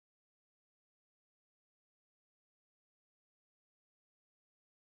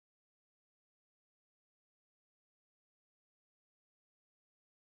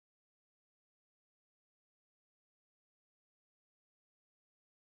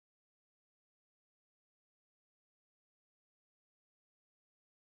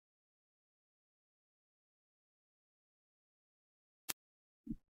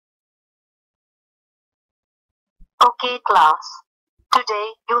Okay, class.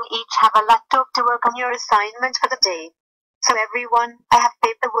 Today, you'll each have a laptop to work on your assignments for the day. So everyone, I have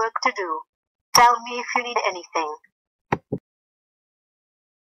paperwork to do. Tell me if you need anything.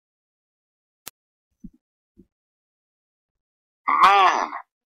 Man,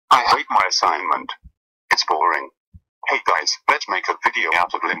 I hate my assignment. It's boring. Hey guys, let's make a video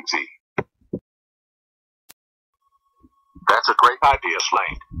out of Lindsay. That's a great idea,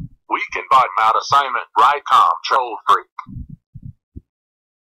 Slade. We can bottom out assignment, right, troll freak?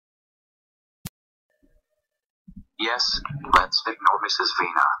 Yes, let's ignore Mrs.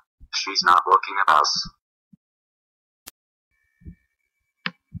 Veena. She's not looking at us.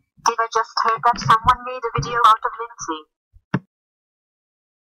 Did I just heard that someone made a video out of Lindsay?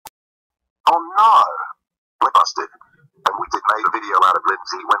 Oh no! We're busted. And we did make a video out of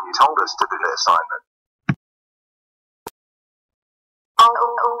Lindsay when you told us to do the assignment.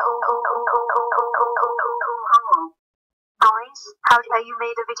 Boys, how dare you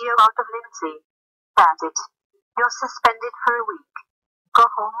made a video out of Lindsay? That's it. You're suspended for a week. Go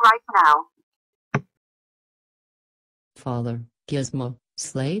home right now. Father, Gizmo,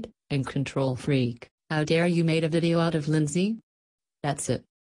 Slade, and Control Freak, how dare you made a video out of Lindsay? That's it.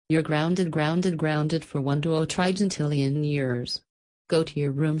 You're grounded for 1 to 0 trigentillion years. Go to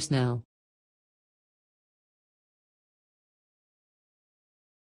your rooms now.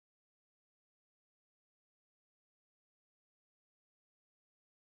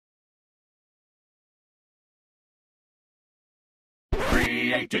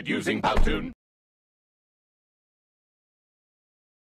 Created using Powtoon.